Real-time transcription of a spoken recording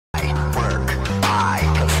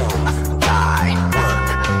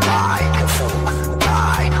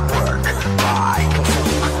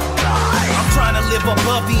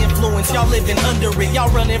y'all living under it. Y'all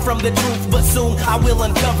running from the truth, but soon I will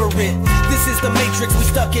uncover it. This is the matrix, we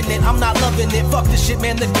stuck in it. I'm not loving it. Fuck this shit,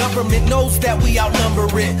 man. The government knows that we outnumber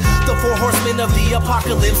it. The four horsemen of the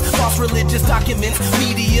apocalypse, false religious documents,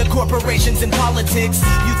 media, corporations, and politics.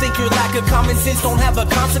 You think your lack of common sense don't have a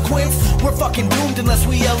consequence? We're fucking doomed unless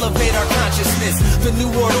we elevate our consciousness. The new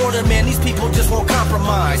world order, man, these people just won't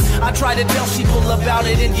compromise. I try to tell people about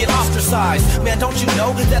it and get ostracized. Man, don't you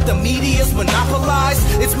know that the media's monopolized?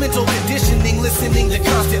 It's mental conditioning, listening to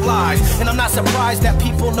constant lies. And I'm not surprised that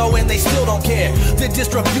people know and they still don't care. The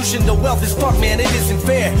distribution to wealth is fuck, man, it isn't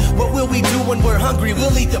fair. What will we do when we're hungry?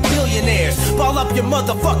 We'll eat the billionaires. Ball up your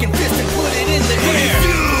motherfucking fist and put it in the air.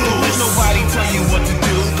 Don't let nobody tell you what to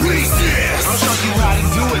do. Resist. I'll show you how to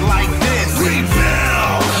do it like this.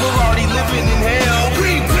 Rebel. We're already living in hell.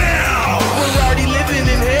 Rebel. We're already living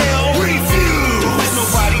in hell. Refuse. Don't let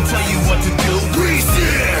nobody tell you what to do.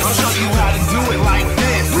 Resist. I'll show you how to do it like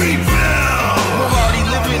this. Rebel. We're already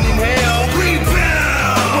living in hell. Rebel.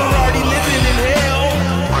 We're already living in hell.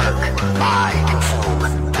 Work, buy,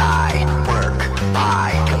 consume, die. Work, buy,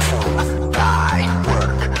 consume, die.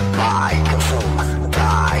 Work, buy, consume,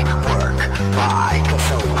 die. Work, buy,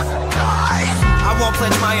 consume, die. I won't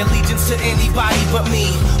pledge my allegiance to anybody but me.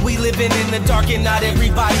 We living in the dark and not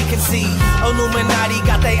everybody can see. Illuminati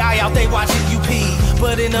got they eye out, they watching you pee.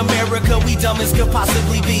 But in America, we dumb as could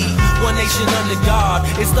possibly be. One nation under God,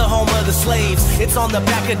 it's the home of the slaves. It's on the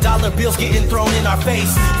back of dollar bills getting thrown in our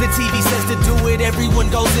face. The TV says to do it, everyone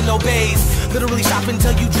goes and obeys. Literally shop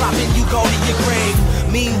until you drop it, you go to your grave.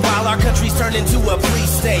 Meanwhile, our country's turned into a police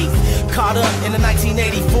state. Caught up in the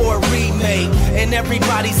 1984 remake. And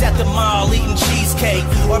everybody's at the mall eating cheesecake.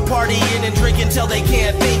 Or partying and drinking till they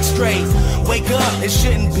can't think straight. Wake up, it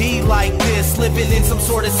shouldn't be like this. Living in some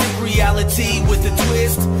sort of sick reality with a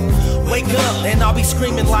twist. Wake up, and I'll be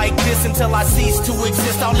screaming like this until I cease to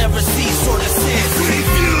exist. I'll never cease or desist.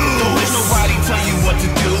 Refuse. Don't let nobody tell you what to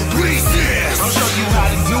do. Resist. I'll show you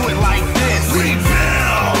how to do it like this.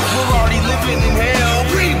 Rebel. We're already living in hell.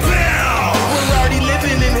 Rebel. We're already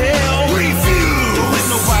living in hell. Refuse. Don't let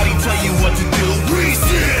nobody tell you what to do.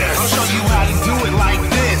 Resist. I'll show you how to do it like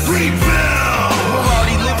this. Rebel. We're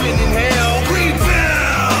already living in hell. Rebel.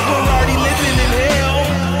 We're already living in hell.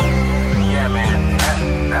 Yeah, man,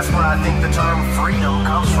 that's where I think the term freedom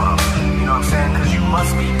comes from. You know what I'm saying? Because you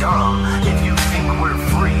must be dumb if you think we're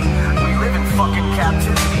free. We live in fucking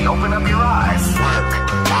captivity. Open up your eyes. Work,